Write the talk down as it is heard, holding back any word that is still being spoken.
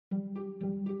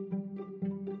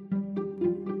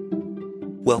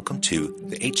Welcome to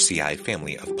the HCI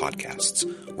family of podcasts.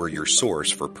 We're your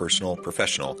source for personal,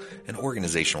 professional, and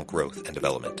organizational growth and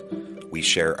development. We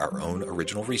share our own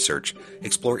original research,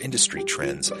 explore industry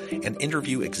trends, and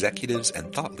interview executives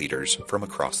and thought leaders from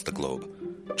across the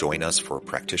globe. Join us for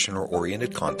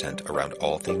practitioner-oriented content around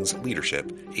all things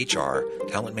leadership, HR,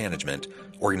 talent management,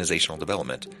 organizational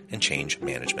development, and change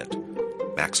management.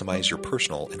 Maximize your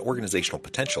personal and organizational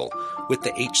potential with the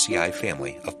HCI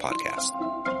family of podcasts.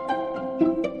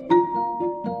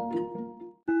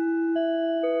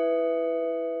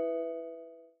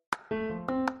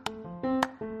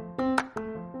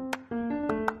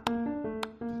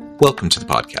 Welcome to the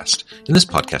podcast. In this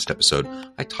podcast episode,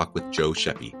 I talk with Joe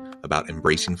Schaeppi about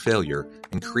embracing failure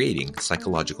and creating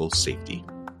psychological safety.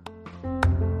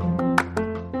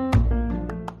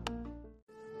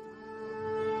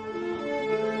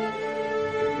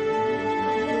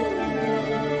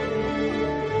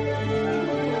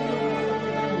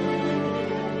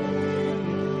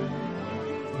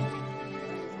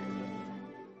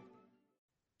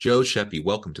 Joe Schaeppi,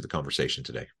 welcome to the conversation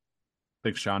today.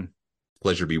 Thanks, Sean.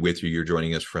 Pleasure to be with you. You're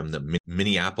joining us from the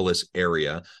Minneapolis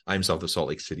area. I'm south of Salt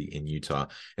Lake City in Utah.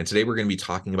 And today we're going to be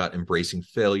talking about embracing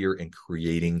failure and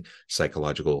creating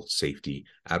psychological safety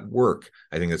at work.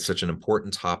 I think it's such an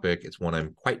important topic. It's one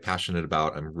I'm quite passionate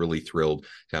about. I'm really thrilled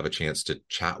to have a chance to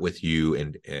chat with you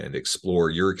and explore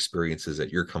your experiences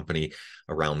at your company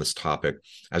around this topic.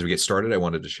 As we get started, I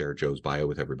wanted to share Joe's bio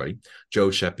with everybody. Joe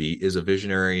Schaeppi is a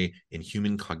visionary in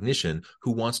human cognition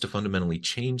who wants to fundamentally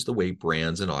change the way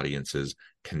brands and audiences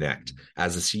connect.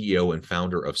 As the CEO and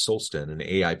founder of Solstin, an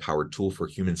AI-powered tool for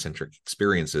human-centric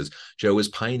experiences, Joe is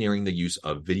pioneering the use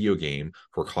of video game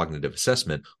for cognitive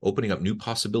assessment, opening up new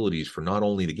possibilities for not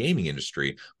only the gaming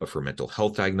industry, but for mental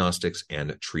health diagnostics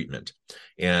and treatment.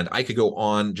 And I could go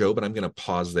on, Joe, but I'm going to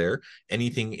pause there.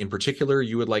 Anything in particular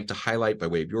you would like to highlight by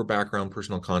way of your background,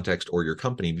 personal context, or your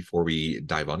company before we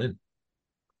dive on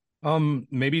in?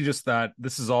 Maybe just that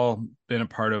this has all been a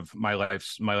part of my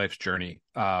life's journey.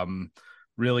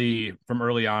 Really from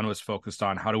early on was focused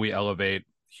on how do we elevate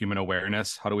human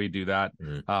awareness? How do we do that?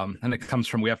 And it comes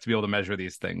from, we have to be able to measure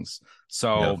these things.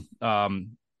 So,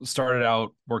 started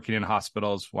out working in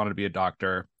hospitals, wanted to be a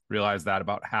doctor, realized that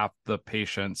about half the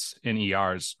patients in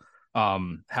ERs,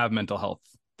 have mental health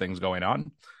things going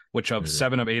on, which of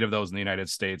 7 of 8 of those in the United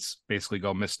States basically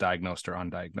go misdiagnosed or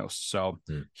undiagnosed. So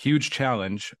huge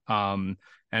challenge. And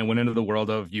went into the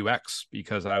world of UX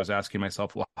because I was asking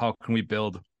myself, well, how can we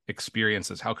build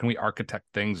experiences? How can we architect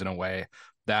things in a way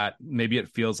that maybe it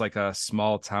feels like a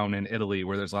small town in Italy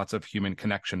where there's lots of human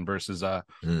connection versus a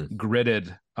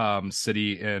gridded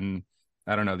city in,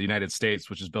 I don't know, the United States,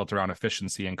 which is built around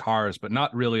efficiency and cars, but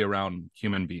not really around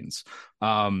human beings.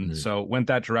 So went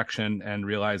that direction and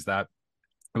realized that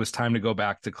it was time to go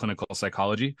back to clinical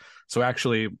psychology. So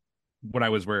actually, when I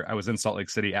was in Salt Lake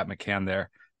City at McCann there,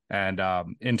 and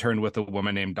interned with a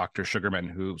woman named Dr. Sugarman,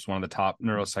 who's one of the top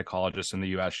neuropsychologists in the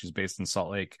U.S. She's based in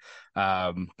Salt Lake,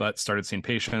 but started seeing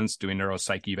patients, doing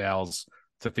neuropsych evals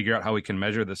to figure out how we can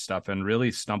measure this stuff, and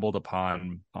really stumbled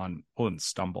upon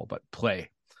play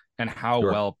and how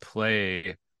well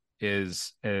play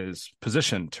is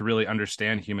positioned to really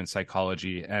understand human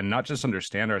psychology and not just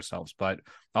understand ourselves, but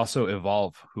also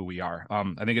evolve who we are.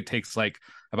 I think it takes like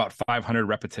about 500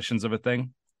 repetitions of a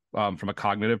thing from a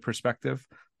cognitive perspective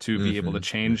to be able to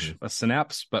change a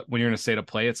synapse. But when you're in a state of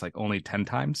play, it's like only 10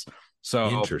 times. So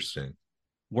interesting.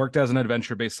 Worked as an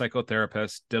adventure-based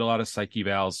psychotherapist, did a lot of psych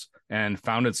evals, and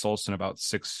founded Solstin about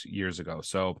 6 years ago.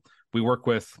 So we work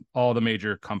with all the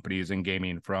major companies in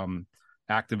gaming, from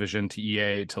Activision to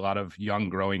EA to a lot of young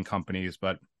growing companies,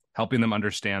 but helping them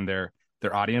understand their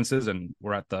audiences. And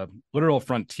we're at the literal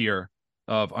frontier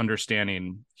of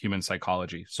understanding human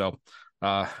psychology. So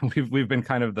we've been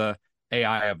kind of the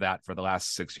AI of that for the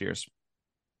last 6 years.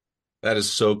 That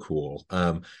is so cool.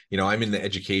 I'm in the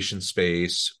education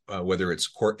space, whether it's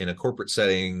in a corporate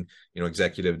setting,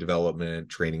 executive development,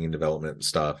 training and development and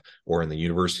stuff, or in the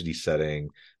university setting,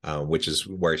 which is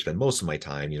where I spend most of my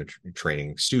time,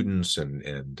 training students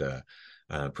and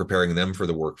preparing them for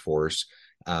the workforce.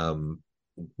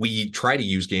 We try to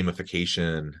use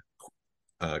gamification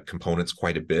components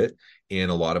quite a bit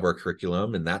in a lot of our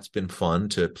curriculum, and that's been fun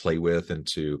to play with and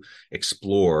to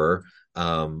explore.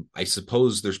 I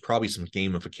suppose there's probably some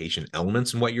gamification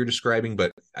elements in what you're describing,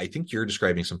 but I think you're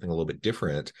describing something a little bit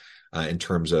different in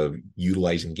terms of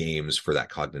utilizing games for that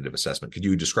cognitive assessment. Could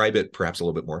you describe it perhaps a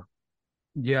little bit more?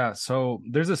 Yeah, so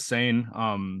there's a saying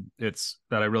it's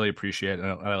that I really appreciate and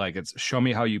I like. It's show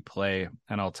me how you play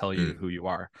and I'll tell you who you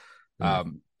are.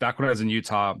 Back when I was in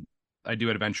Utah, I do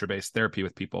adventure-based therapy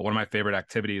with people. One of my favorite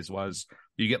activities was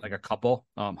you get like a couple,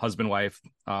 husband, wife,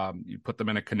 you put them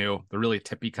in a canoe, the really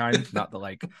tippy kind, not the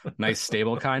like nice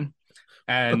stable kind.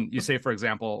 And you say, for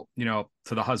example, to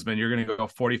the husband, you're going to go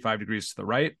 45 degrees to the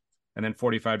right and then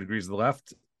 45 degrees to the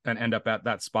left and end up at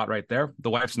that spot right there. The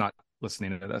wife's not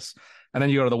listening to this. And then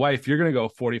you go to the wife, you're going to go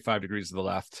 45 degrees to the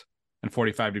left and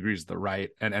 45 degrees to the right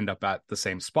and end up at the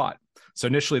same spot. So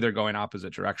initially they're going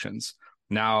opposite directions.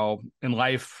 Now in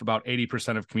life, about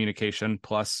 80% of communication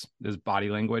plus is body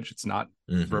language. It's not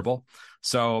verbal.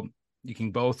 So you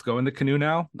can both go in the canoe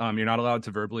now. You're not allowed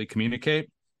to verbally communicate.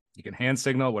 You can hand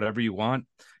signal, whatever you want.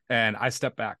 And I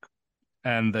step back.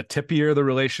 And the tippier the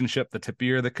relationship, the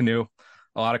tippier the canoe.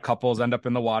 A lot of couples end up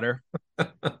in the water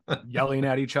yelling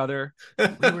at each other.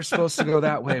 We were supposed to go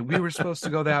that way. We were supposed to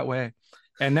go that way.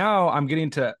 And now I'm getting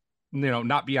to,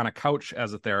 not be on a couch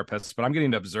as a therapist, but I'm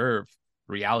getting to observe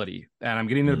reality, and I'm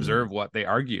getting to observe what they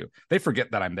argue. They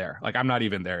forget that I'm there. Like I'm not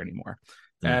even there anymore.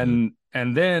 And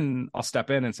then I'll step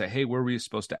in and say, hey, where were you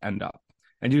supposed to end up?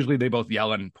 And usually they both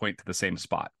yell and point to the same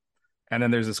spot. And then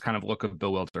there's this kind of look of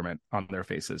bewilderment on their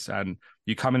faces. And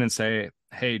you come in and say,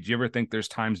 hey, do you ever think there's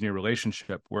times in your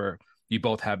relationship where you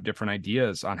both have different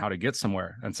ideas on how to get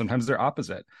somewhere? And sometimes they're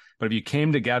opposite. But if you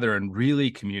came together and really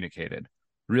communicated,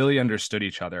 really understood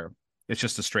each other, it's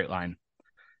just a straight line.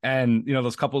 And,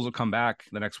 those couples will come back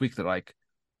the next week. They're like,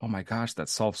 oh my gosh, that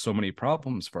solves so many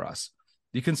problems for us.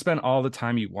 You can spend all the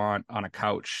time you want on a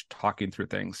couch talking through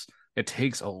things. It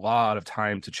takes a lot of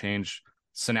time to change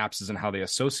synapses and how they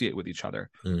associate with each other.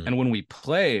 And when we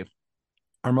play,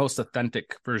 our most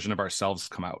authentic version of ourselves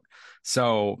come out.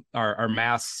 So our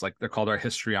masks, like they're called our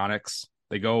histrionics,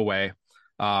 they go away.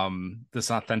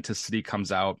 This authenticity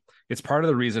comes out. It's part of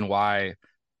the reason why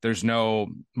there's no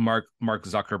Mark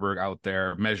Zuckerberg out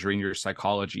there measuring your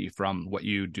psychology from what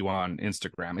you do on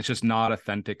Instagram. It's just not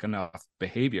authentic enough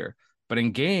behavior. But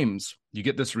in games, you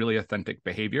get this really authentic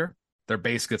behavior. Their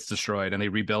base gets destroyed and they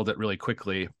rebuild it really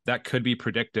quickly. That could be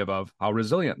predictive of how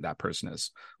resilient that person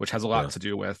is, which has a lot to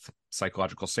do with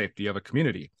psychological safety of a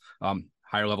community.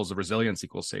 Higher levels of resilience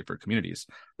equals safer communities.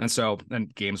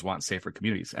 And games want safer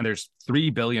communities. And there's 3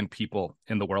 billion people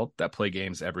in the world that play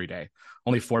games every day.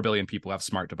 Only 4 billion people have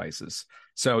smart devices.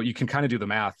 So you can kind of do the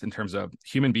math in terms of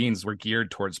human beings were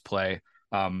geared towards play.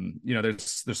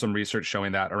 There's some research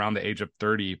showing that around the age of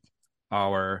 30,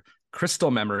 our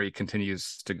crystal memory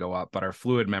continues to go up, but our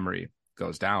fluid memory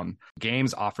goes down.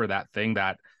 Games offer that thing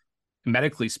that,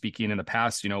 medically speaking, in the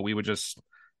past, we would just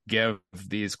give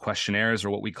these questionnaires or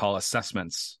what we call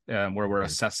assessments, where we're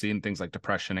assessing things like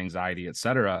depression, anxiety,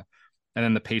 etc. And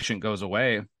then the patient goes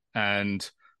away and,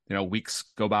 weeks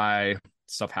go by,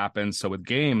 stuff happens. So with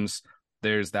games,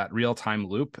 there's that real-time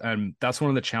loop. And that's one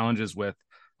of the challenges with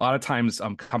a lot of times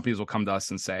companies will come to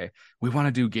us and say, we want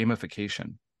to do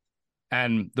gamification.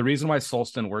 And the reason why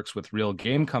Solston works with real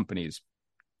game companies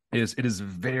is it is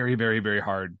very, very, very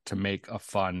hard to make a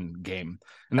fun game.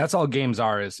 And that's all games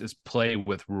are is play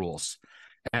with rules.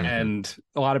 And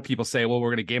a lot of people say, well,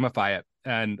 we're going to gamify it.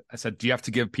 And I said, do you have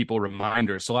to give people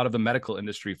reminders? So a lot of the medical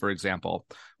industry, for example,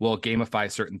 will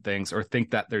gamify certain things or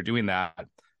think that they're doing that.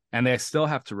 And they still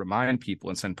have to remind people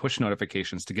and send push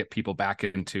notifications to get people back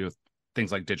into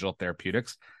things like digital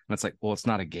therapeutics. And it's like, well, it's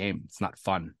not a game. It's not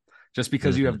fun. Just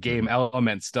because you have game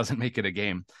elements doesn't make it a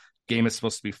game. Game is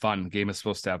supposed to be fun. Game is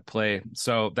supposed to have play.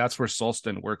 So that's where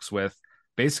Solston works with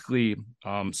basically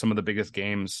some of the biggest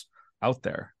games out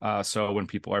there. So when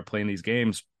people are playing these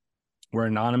games, we're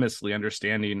anonymously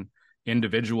understanding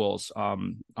individuals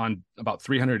on about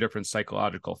 300 different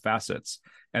psychological facets.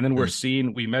 And then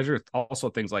we measure also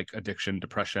things like addiction,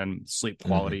 depression, sleep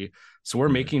quality. So we're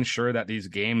making sure that these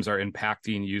games are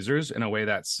impacting users in a way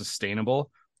that's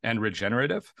sustainable and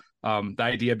regenerative. The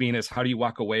idea being is, how do you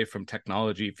walk away from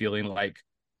technology feeling like,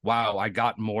 wow, I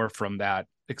got more from that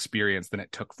experience than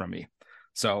it took from me?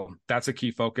 So that's a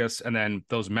key focus. And then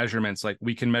those measurements, like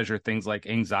we can measure things like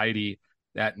anxiety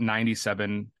at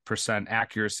 97%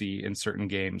 accuracy in certain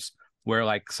games, where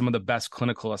like some of the best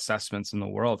clinical assessments in the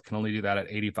world can only do that at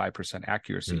 85%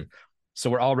 accuracy. So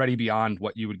we're already beyond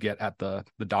what you would get at the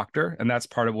doctor. And that's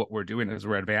part of what we're doing, is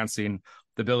we're advancing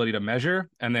the ability to measure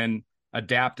and then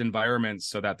adapt environments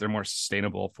so that they're more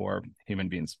sustainable for human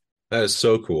beings. That is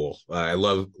so cool. I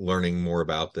love learning more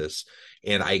about this.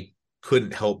 And I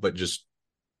couldn't help but just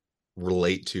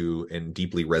relate to and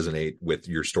deeply resonate with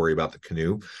your story about the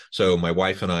canoe. So my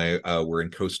wife and I were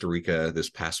in Costa Rica this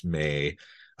past May.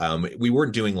 We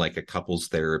weren't doing like a couples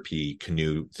therapy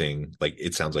canoe thing, like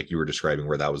it sounds like you were describing,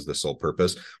 where that was the sole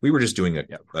purpose. We were just doing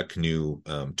a canoe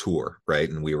tour, right?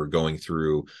 And we were going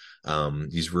through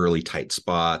these really tight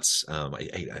spots.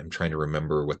 I'm trying to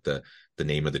remember what the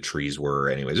the name of the trees were.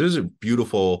 Anyways, it was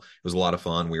beautiful. It was a lot of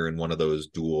fun. We were in one of those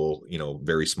dual,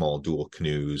 very small dual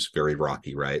canoes, very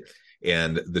rocky, right?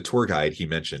 And the tour guide, he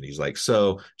mentioned, he's like,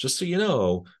 so just so you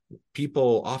know,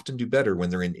 people often do better when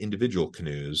they're in individual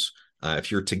canoes.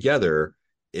 If you're together,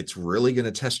 it's really going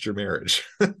to test your marriage.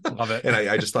 Love it. And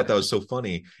I just thought that was so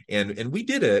funny. And we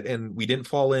did it, and we didn't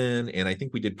fall in, and I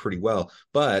think we did pretty well.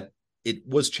 But it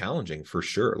was challenging for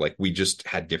sure. Like, we just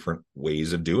had different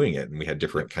ways of doing it, and we had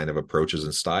different kind of approaches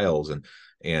and styles, and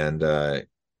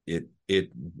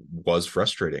it was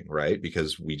frustrating, right?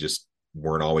 Because we just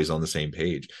weren't always on the same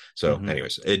page. So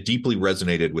anyways, it deeply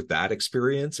resonated with that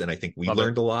experience, and I think we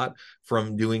learned a lot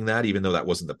from doing that, even though that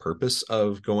wasn't the purpose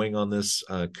of going on this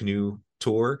canoe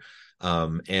tour.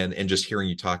 And just hearing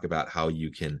you talk about how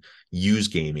you can use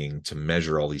gaming to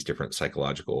measure all these different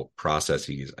psychological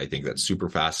processes, I think that's super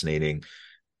fascinating.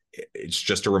 It's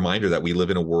just a reminder that we live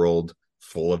in a world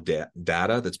full of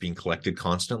data that's being collected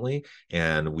constantly,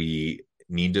 and we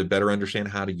need to better understand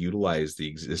how to utilize the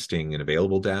existing and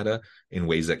available data in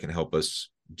ways that can help us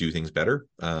do things better,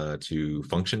 to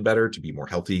function better, to be more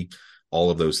healthy. All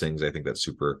of those things, I think that's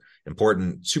super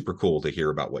important, super cool to hear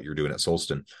about what you're doing at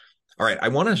Solston. All right, I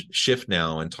want to shift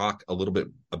now and talk a little bit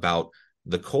about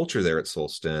the culture there at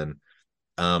Solston,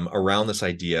 around this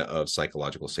idea of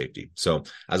psychological safety. So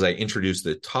as I introduce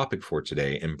the topic for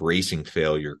today, embracing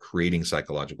failure, creating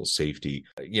psychological safety,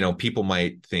 people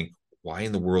might think, why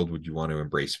in the world would you want to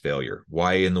embrace failure?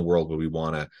 Why in the world would we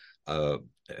want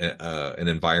an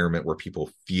environment where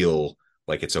people feel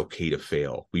like it's okay to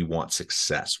fail? We want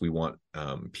success. We want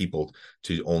people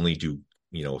to only do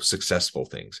successful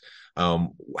things.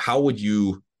 How would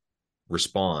you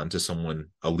respond to someone,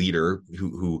 a leader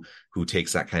who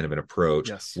takes that kind of an approach?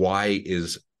 Yes. Why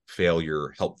is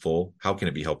failure helpful? How can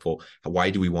it be helpful?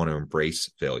 Why do we want to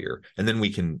embrace failure? And then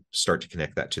we can start to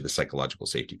connect that to the psychological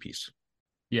safety piece.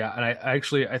 Yeah, and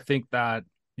I think that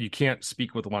you can't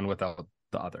speak with one without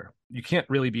the other. You can't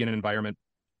really be in an environment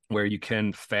where you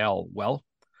can fail well,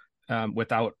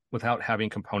 without having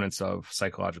components of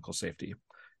psychological safety.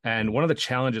 And one of the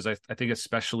challenges, I think,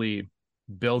 especially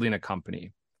building a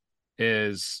company,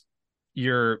 is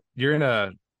you're in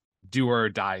a do or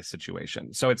die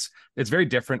situation. So it's very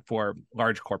different for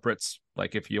large corporates,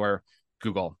 like if you are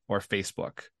Google or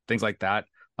Facebook, things like that.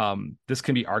 This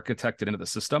can be architected into the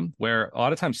system, where a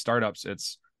lot of times startups,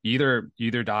 it's you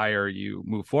either die or you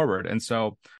move forward. And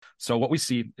so what we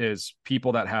see is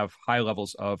people that have high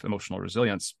levels of emotional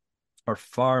resilience are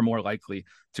far more likely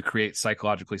to create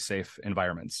psychologically safe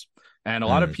environments. And a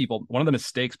lot of people, one of the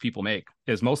mistakes people make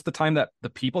is most of the time that the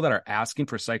people that are asking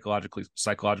for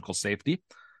psychological safety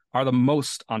are the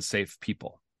most unsafe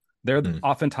people. They're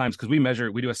oftentimes, because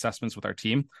we do assessments with our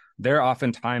team, they're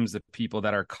oftentimes the people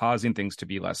that are causing things to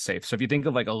be less safe. So if you think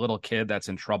of like a little kid that's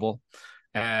in trouble,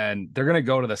 and they're going to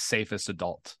go to the safest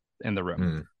adult in the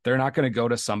room. They're not going to go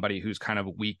to somebody who's kind of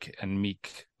weak and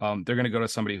meek. They're going to go to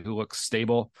somebody who looks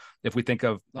stable. If we think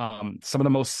of some of the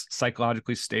most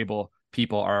psychologically stable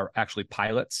people are actually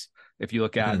pilots. If you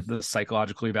look at the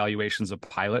psychological evaluations of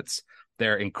pilots,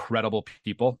 they're incredible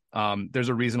people. There's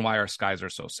a reason why our skies are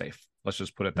so safe. Let's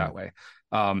just put it that way.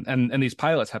 And these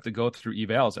pilots have to go through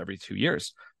evals every 2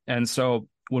 years. And so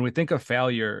when we think of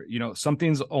failure,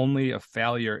 something's only a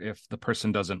failure if the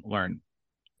person doesn't learn.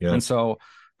 Yeah. And so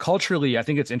culturally, I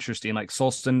think it's interesting. Like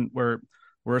Solston, we're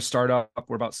a startup.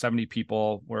 We're about 70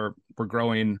 people. We're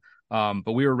growing,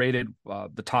 but we were rated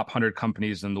the top 100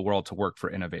 companies in the world to work for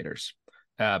innovators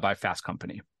by Fast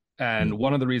Company. And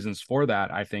one of the reasons for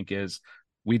that, I think, is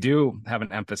we do have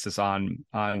an emphasis on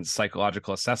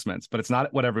psychological assessments, but it's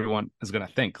not what everyone is going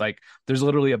to think. Like, there's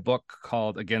literally a book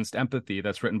called Against Empathy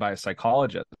that's written by a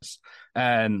psychologist.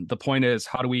 And the point is,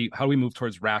 how do we move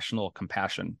towards rational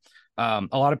compassion? A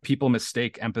lot of people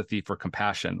mistake empathy for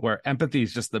compassion, where empathy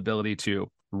is just the ability to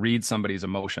read somebody's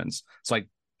emotions. It's like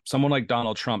someone like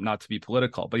Donald Trump, not to be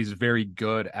political, but he's very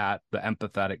good at the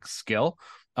empathetic skill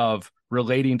of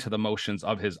relating to the emotions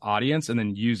of his audience and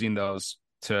then using those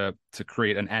to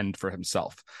create an end for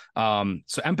himself.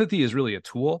 So empathy is really a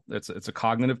tool. It's a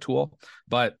cognitive tool,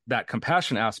 but that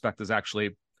compassion aspect is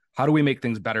actually, how do we make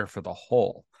things better for the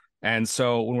whole? And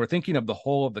so when we're thinking of the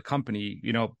whole of the company,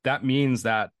 that means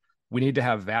that we need to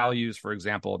have values, for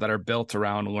example, that are built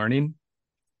around learning.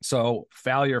 So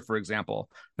failure, for example,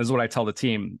 this is what I tell the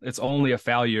team. It's only a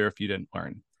failure if you didn't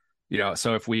learn.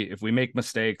 So if we make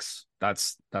mistakes,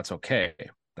 that's okay.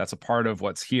 That's a part of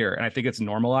what's here. And I think it's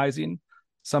normalizing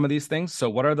some of these things. So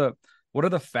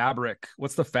what's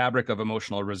the fabric of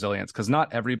emotional resilience? Because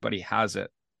not everybody has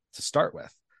it to start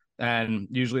with. And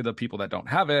usually the people that don't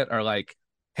have it are like,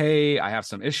 hey, I have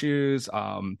some issues.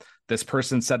 this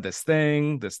person said this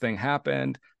thing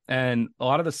happened. And a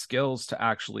lot of the skills to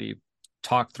actually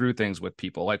talk through things with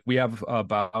people. Like we have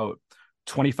about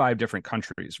 25 different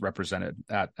countries represented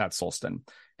at Solston.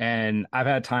 And I've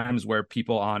had times where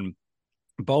people on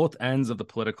both ends of the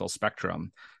political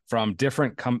spectrum from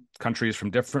different countries,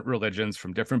 from different religions,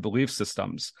 from different belief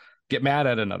systems, get mad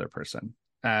at another person.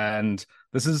 And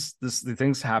the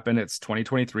things happen. It's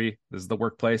 2023. This is the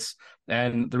workplace.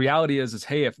 And the reality is,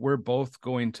 hey, if we're both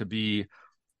going to be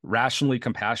rationally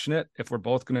compassionate, if we're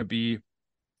both going to be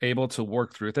able to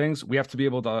work through things, we have to be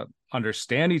able to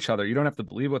understand each other. You don't have to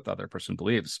believe what the other person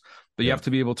believes, but you have to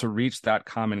be able to reach that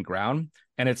common ground.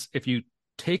 And it's, if you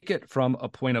take it from a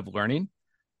point of learning,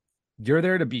 you're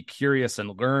there to be curious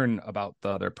and learn about the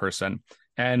other person.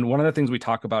 And one of the things we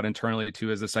talk about internally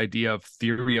too is this idea of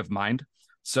theory of mind.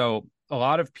 So a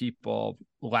lot of people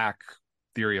lack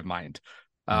theory of mind.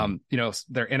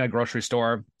 They're in a grocery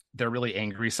store, they're really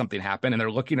angry something happened, and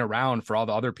they're looking around for all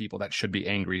the other people that should be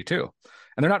angry too.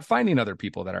 And they're not finding other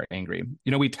people that are angry.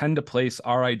 We tend to place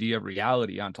our idea of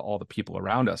reality onto all the people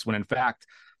around us, when in fact,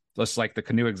 just like the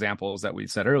canoe examples that we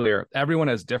said earlier, everyone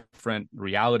has different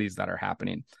realities that are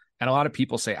happening. And a lot of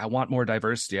people say, I want more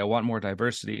diversity. I want more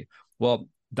diversity. Well,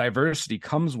 diversity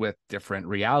comes with different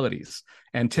realities.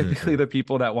 And typically the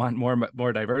people that want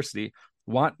more diversity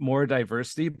want more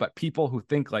diversity, but people who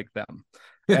think like them.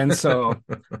 And so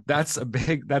that's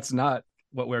not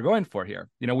what we're going for here.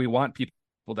 We want people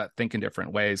that think in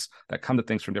different ways, that come to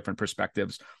things from different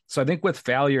perspectives. So I think with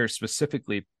failure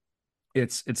specifically,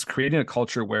 it's creating a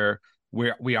culture where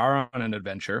we are on an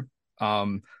adventure.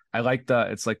 I like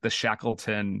it's like the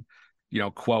Shackleton,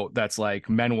 quote that's like,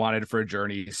 men wanted for a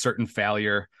journey, certain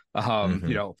failure,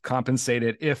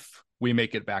 compensated if we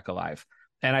make it back alive.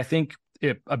 And I think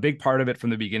a big part of it from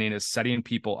the beginning is setting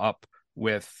people up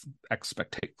with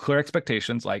clear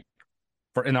expectations. Like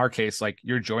in our case, like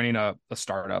you're joining a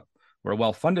startup. We're a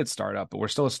well-funded startup, but we're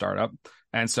still a startup.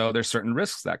 And so there's certain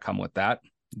risks that come with that.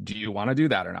 Do you want to do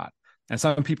that or not? And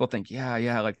some people think,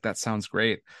 yeah, like that sounds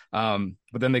great. But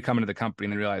then they come into the company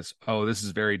and they realize, oh, this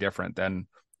is very different than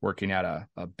working at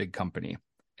a big company.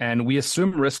 And we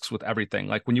assume risks with everything.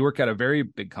 Like when you work at a very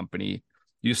big company,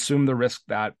 you assume the risk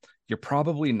that you're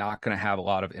probably not going to have a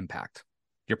lot of impact.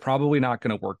 You're probably not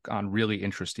going to work on really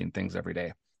interesting things every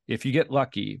day. If you get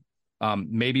lucky,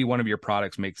 maybe one of your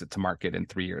products makes it to market in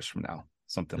 3 years from now,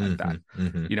 something like that.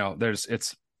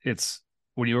 It's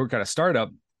when you work at a startup,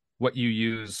 what you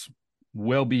use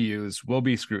will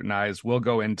be scrutinized, will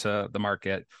go into the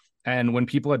market. And when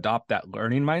people adopt that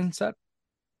learning mindset,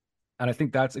 and I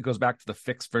think it goes back to the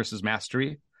fix versus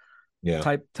mastery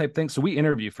type thing. So we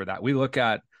interview for that. We look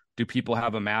at, do people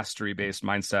have a mastery based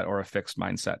mindset or a fixed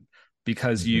mindset?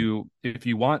 Because if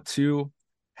you want to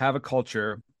have a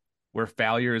culture where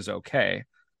failure is okay,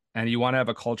 and you want to have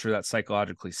a culture that's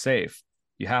psychologically safe,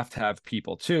 you have to have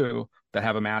people too that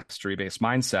have a mastery based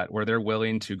mindset where they're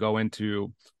willing to go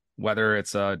into, whether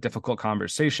it's a difficult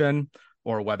conversation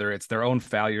or whether it's their own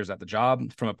failures at the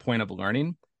job, from a point of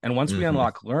learning. And once we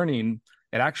unlock learning,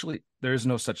 there's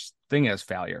no such thing as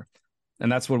failure.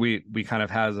 And that's what we kind of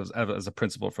have as a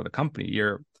principle for the company.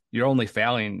 You're only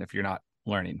failing if you're not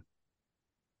learning.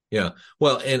 Yeah.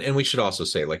 Well, and we should also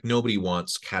say, like, nobody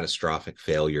wants catastrophic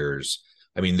failures.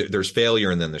 I mean, there's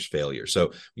failure and then there's failure.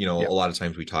 So, a lot of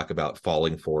times we talk about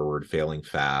falling forward, failing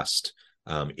fast,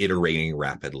 iterating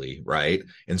rapidly, right?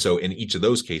 And so in each of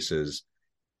those cases,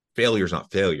 failure is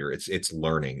not failure. It's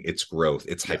learning, it's growth,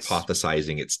 it's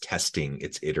hypothesizing, it's testing,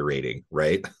 it's iterating,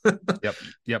 right?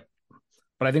 Yep.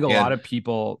 But I think a lot of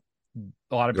people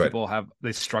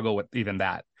they struggle with even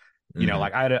that.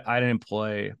 Like I had an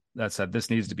employee that said, this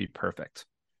needs to be perfect.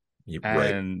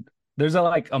 And there's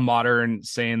a modern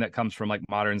saying that comes from like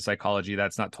modern psychology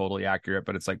that's not totally accurate,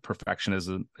 but it's like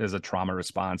perfectionism is a trauma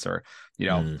response, or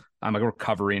I'm a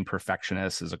recovering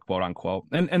perfectionist is a quote unquote.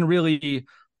 And really,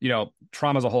 real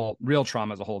trauma is a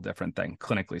whole different thing,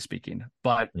 clinically speaking.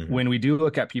 But when we do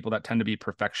look at people that tend to be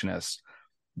perfectionists,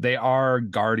 they are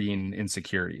guarding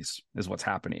insecurities is what's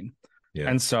happening. Yeah.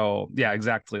 And so, yeah,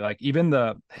 exactly. Like even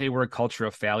hey, we're a culture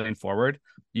of failing forward.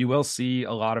 You will see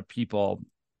a lot of people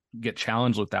get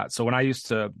challenged with that. So when I used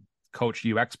to coach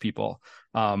UX people,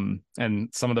 and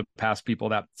some of the past people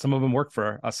that some of them work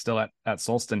for us still at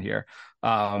Solston here.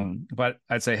 But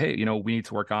I'd say, hey, we need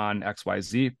to work on X, Y,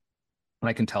 Z. And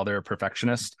I can tell they're a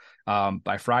perfectionist.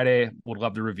 By Friday, would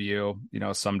love to review,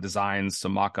 some designs,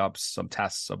 some mock-ups, some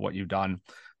tests of what you've done.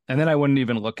 And then I wouldn't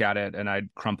even look at it, and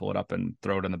I'd crumple it up and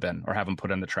throw it in the bin, or have them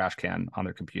put it in the trash can on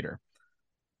their computer.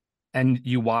 And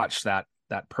you watch that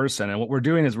person. And what we're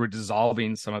doing is we're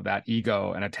dissolving some of that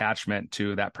ego and attachment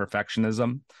to that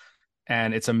perfectionism.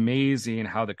 And it's amazing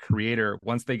how the creator,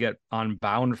 once they get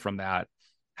unbound from that,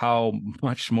 how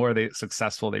much more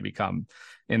successful they become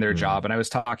in their Mm. job. And I was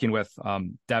talking with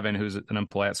Devin, who's an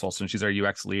employee at Solston. She's our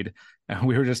UX lead.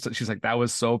 And she's like, that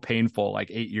was so painful like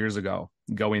 8 years ago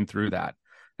going through that.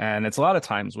 And it's a lot of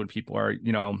times when people are,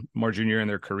 more junior in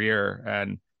their career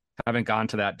and haven't gone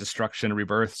to that destruction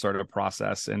rebirth sort of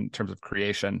process in terms of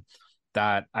creation,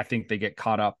 that I think they get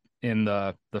caught up in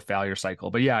the failure cycle.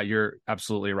 But yeah, you're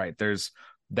absolutely right. There's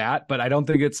that, but I don't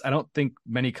think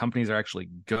many companies are actually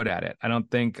good at it. I don't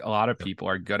think a lot of people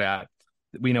are good at,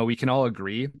 we can all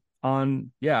agree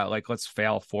on, yeah, like let's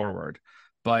fail forward.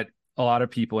 But a lot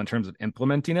of people, in terms of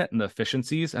implementing it and the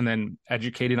efficiencies and then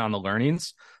educating on the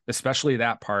learnings, especially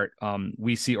that part,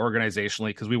 we see organizationally,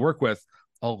 because we work with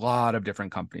a lot of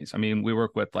different companies. I mean, we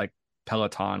work with like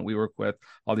Peloton, we work with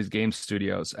all these game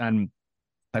studios. And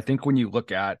I think when you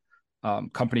look at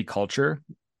company culture,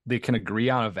 they can agree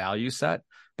on a value set,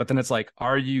 but then it's like,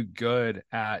 are you good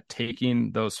at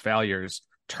taking those failures,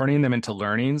 turning them into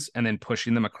learnings, and then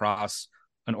pushing them across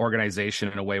an organization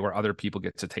in a way where other people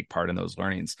get to take part in those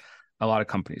learnings? A lot of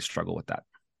companies struggle with that.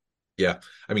 Yeah.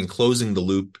 I mean, closing the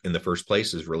loop in the first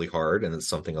place is really hard. And it's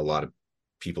something a lot of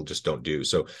people just don't do.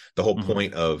 So the whole Mm-hmm.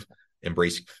 point of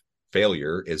embracing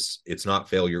failure is it's not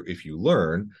failure if you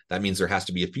learn. That means there has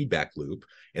to be a feedback loop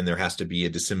and there has to be a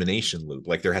dissemination loop.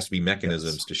 Like there has to be Yes.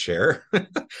 mechanisms to share.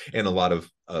 And a lot of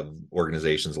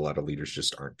organizations, a lot of leaders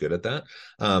just aren't good at that.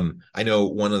 I know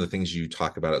one of the things you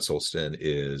talk about at Solston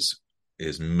is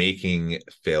making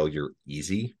failure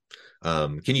easy.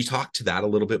 Can you talk to that a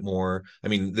little bit more? I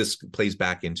mean, this plays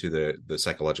back into the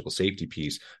psychological safety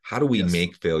piece. How do we Yes.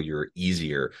 make failure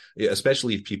easier,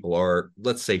 especially if people are,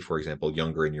 let's say, for example,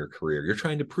 younger in your career? You're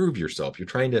trying to prove yourself. You're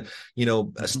trying to,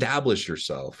 Mm-hmm. establish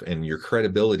yourself and your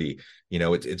credibility.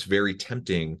 It's very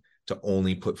tempting to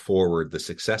only put forward the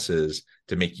successes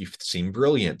to make you seem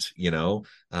brilliant.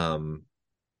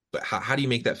 But how do you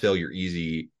make that failure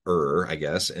easier, I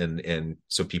guess, and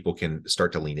so people can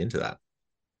start to lean into that?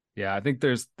 Yeah, I think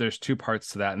there's two parts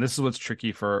to that, and this is what's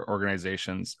tricky for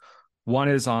organizations. One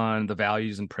is on the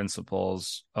values and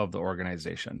principles of the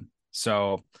organization.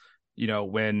 So,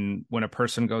 when a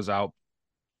person goes out,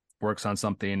 works on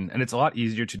something, and it's a lot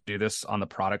easier to do this on the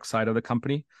product side of the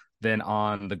company than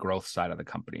on the growth side of the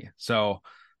company. So,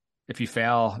 if you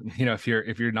fail, if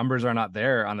your numbers are not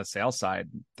there on the sales side,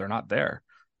 they're not there.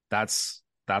 That's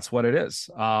what it is.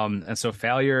 And so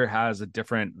failure has a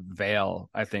different veil,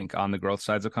 I think, on the growth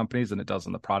sides of companies than it does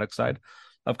on the product side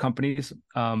of companies.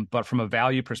 But from a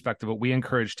value perspective, what we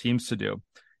encourage teams to do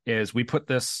is we put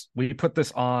this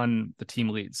on the team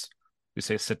leads. We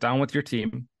say, sit down with your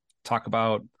team, talk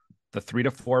about the 3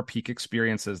 to 4 peak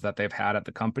experiences that they've had at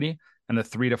the company and the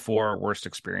 3 to 4 worst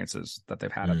experiences that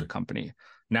they've had at the Mm, company.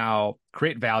 Now,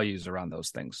 create values around those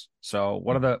things. So,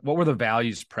 what were the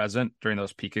values present during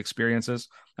those peak experiences,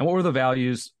 and what were the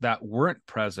values that weren't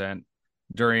present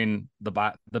during the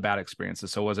bad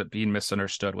experiences? So, was it being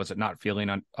misunderstood? Was it not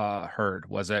feeling heard?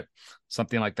 Was it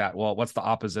something like that? Well, what's the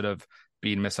opposite of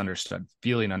being misunderstood?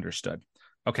 Feeling understood.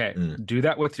 Okay, mm, do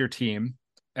that with your team,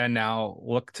 and now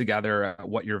look together at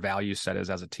what your value set is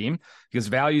as a team, because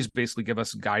values basically give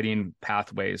us guiding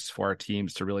pathways for our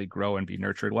teams to really grow and be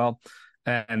nurtured well,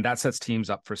 and that sets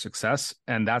teams up for success.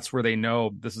 And that's where they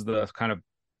know this is the kind of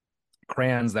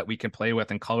crayons that we can play with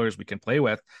and colors we can play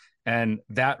with, and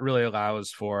that really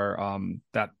allows for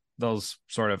that those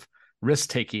sort of risk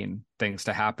taking things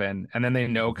to happen, and then they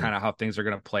know mhm. kind of how things are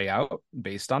going to play out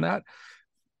based on that.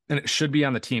 And it should be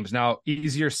on the teams. Now,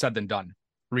 easier said than done.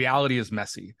 Reality is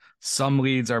messy. Some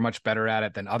leads are much better at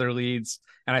it than other leads.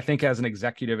 And I think as an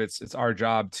executive, it's our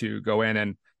job to go in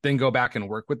and then go back and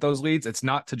work with those leads. It's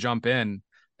not to jump in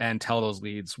and tell those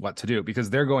leads what to do, because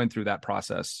they're going through that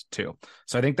process too.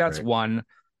 So I think that's Right. one.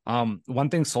 One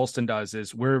thing Solston does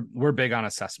is we're big on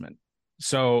assessment.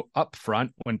 So up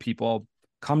front, when people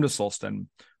come to Solston,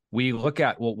 we look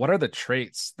at, well, what are the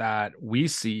traits that we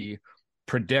see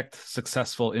predict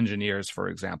successful engineers, for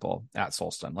example, at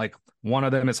Solston? Like, one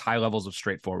of them is high levels of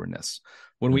straightforwardness.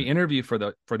 When we Mm, interview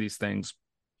for these things,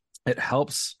 it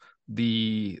helps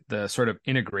the sort of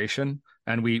integration,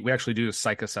 and we actually do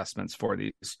psych assessments for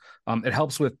these. It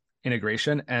helps with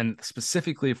integration, and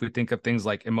specifically if we think of things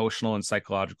like emotional and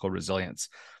psychological resilience.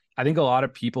 I think a lot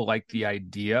of people like the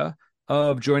idea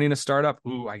of joining a startup.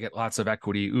 Ooh, I get lots of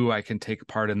equity. Ooh, I can take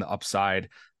part in the upside.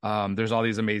 There's all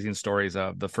these amazing stories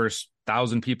of the first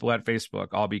 1,000 people at Facebook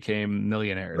all became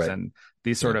millionaires right. and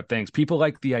these sort Yeah. of things. People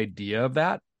like the idea of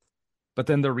that, but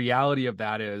then the reality of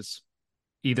that is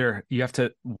either you have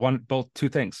to, both two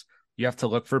things. You have to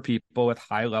look for people with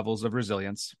high levels of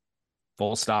resilience,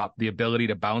 full stop. The ability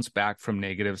to bounce back from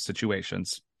negative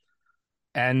situations.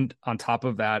 And on top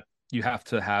of that, you have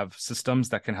to have systems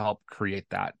that can help create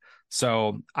that.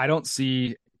 So I don't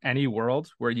see any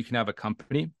world where you can have a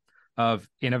company of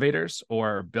innovators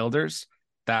or builders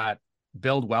that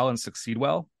build well and succeed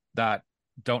well that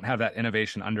don't have that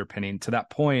innovation underpinning. To that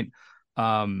point,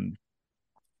 God,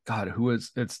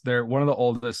 they're one of the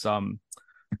oldest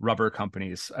rubber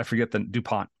companies. I forget the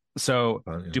DuPont. So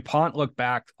DuPont looked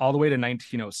back all the way to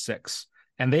 1906,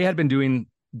 and they had been doing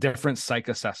different psych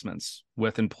assessments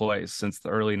with employees since the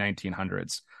early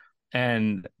 1900s.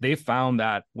 And they found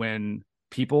that when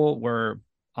people were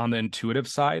on the intuitive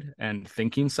side and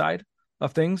thinking side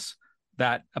of things,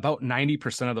 that about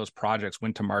 90% of those projects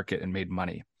went to market and made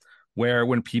money. Where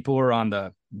when people were on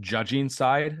the judging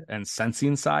side and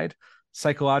sensing side,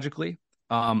 psychologically,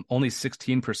 only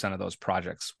 16% of those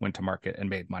projects went to market and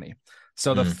made money.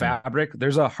 So the fabric,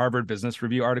 there's a Harvard Business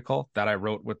Review article that I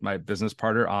wrote with my business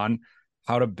partner on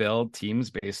how to build teams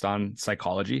based on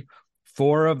psychology.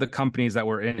 4 of the companies that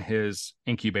were in his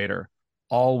incubator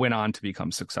all went on to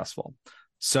become successful.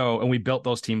 So, and we built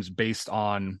those teams based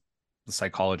on the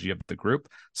psychology of the group.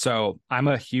 So I'm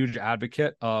a huge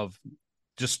advocate of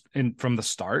from the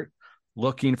start,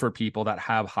 looking for people that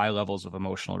have high levels of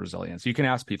emotional resilience. You can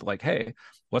ask people like, hey,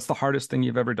 what's the hardest thing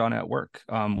you've ever done at work?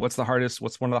 What's one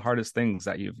of the hardest things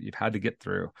that you've had to get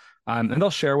through? And they'll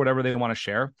share whatever they want to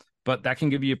share, but that can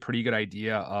give you a pretty good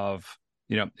idea of,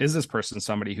 is this person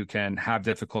somebody who can have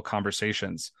difficult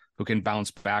conversations, who can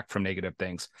bounce back from negative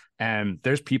things? And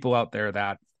there's people out there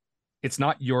that it's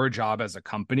not your job as a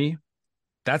company.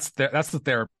 That's the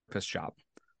therapist's job.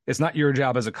 It's not your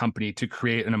job as a company to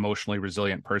create an emotionally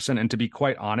resilient person. And to be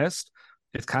quite honest,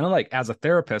 it's kind of like, as a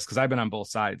therapist, because I've been on both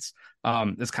sides,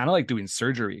 it's kind of like doing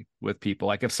surgery with people.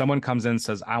 Like if someone comes in and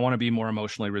says, I want to be more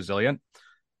emotionally resilient,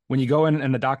 when you go in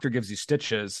and the doctor gives you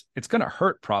stitches, it's going to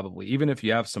hurt probably, even if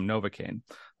you have some Novocaine.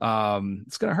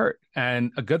 It's going to hurt.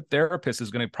 And a good therapist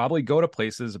is going to probably go to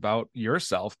places about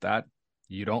yourself that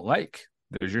you don't like.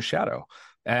 There's your shadow.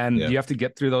 And you have to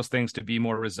get through those things to be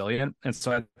more resilient. And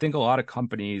so I think a lot of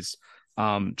companies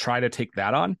try to take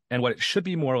that on. And what it should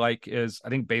be more like is, I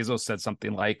think Bezos said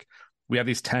something like, we have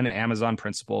these 10 Amazon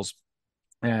principles.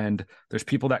 And there's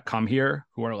people that come here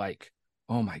who are like,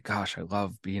 oh my gosh, I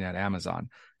love being at Amazon.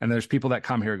 And there's people that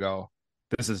come here and go,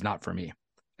 this is not for me.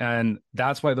 And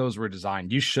that's why those were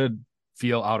designed. You should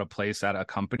feel out of place at a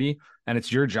company. And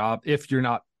it's your job, if you're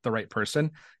not the right person,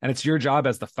 and it's your job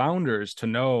as the founders to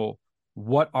know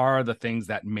what are the things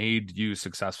that made you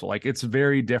successful. Like it's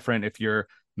very different if you're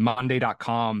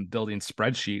Monday.com building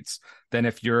spreadsheets than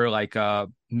if you're like a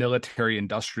military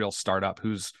industrial startup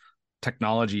whose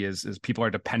technology is people are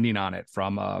depending on it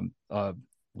from a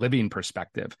living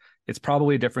perspective. It's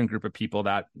probably a different group of people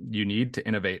that you need to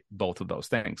innovate both of those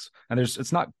things. And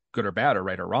it's not good or bad or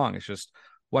right or wrong. It's just,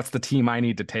 what's the team I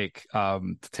need to take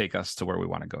us to where we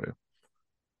want to go to.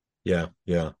 Yeah.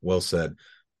 Well said.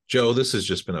 Joe, this has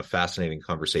just been a fascinating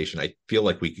conversation. I feel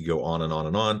like we could go on and on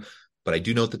and on, but I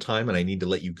do note the time and I need to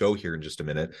let you go here in just a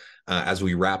minute. As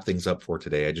we wrap things up for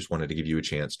today, I just wanted to give you a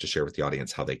chance to share with the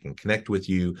audience how they can connect with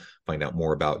you, find out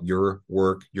more about your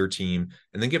work, your team,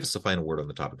 and then give us the final word on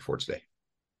the topic for today.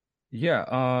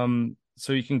 Yeah.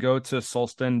 So you can go to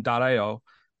solston.io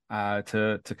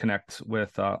to connect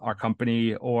with our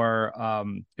company, or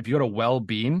if you go to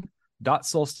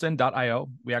wellbeing.solston.io,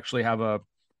 we actually have a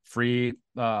free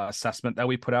assessment that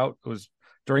we put out. It was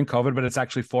during COVID, but it's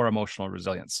actually for emotional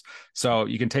resilience. So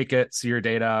you can take it, see your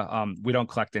data. We don't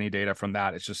collect any data from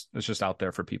that. It's just out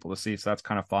there for people to see. So that's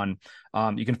kind of fun.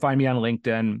 You can find me on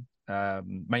LinkedIn.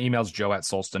 My email is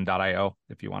joe@solston.io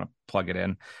if you want to plug it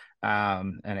in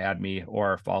and add me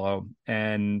or follow.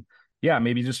 And yeah,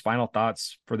 maybe just final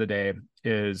thoughts for the day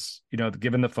is,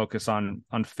 given the focus on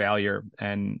failure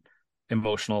and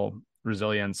emotional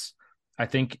resilience, I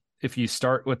think if you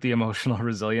start with the emotional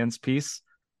resilience piece,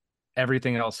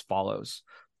 everything else follows.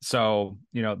 So,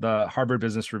 the Harvard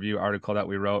Business Review article that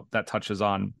we wrote that touches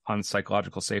on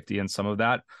psychological safety and some of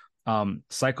that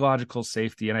psychological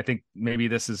safety. And I think maybe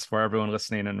this is for everyone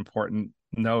listening, an important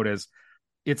note is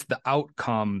it's the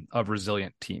outcome of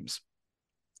resilient teams.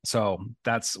 So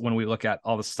that's when we look at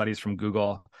all the studies from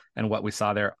Google and what we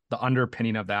saw there, the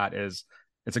underpinning of that is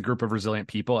it's a group of resilient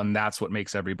people, and that's what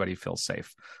makes everybody feel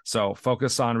safe. So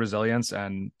focus on resilience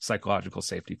and psychological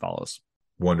safety follows.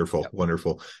 Wonderful. Yep.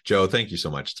 Wonderful. Joe, thank you so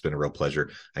much. It's been a real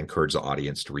pleasure. I encourage the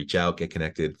audience to reach out, get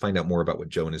connected, find out more about what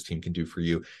Joe and his team can do for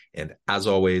you. And as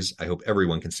always, I hope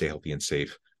everyone can stay healthy and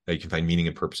safe. You can find meaning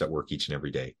and purpose at work each and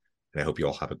every day. And I hope you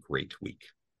all have a great week.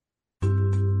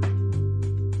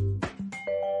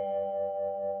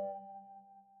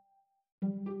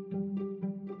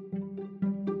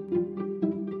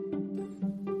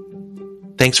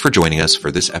 Thanks for joining us for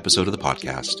this episode of the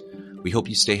podcast. We hope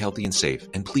you stay healthy and safe,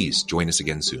 and please join us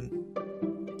again soon.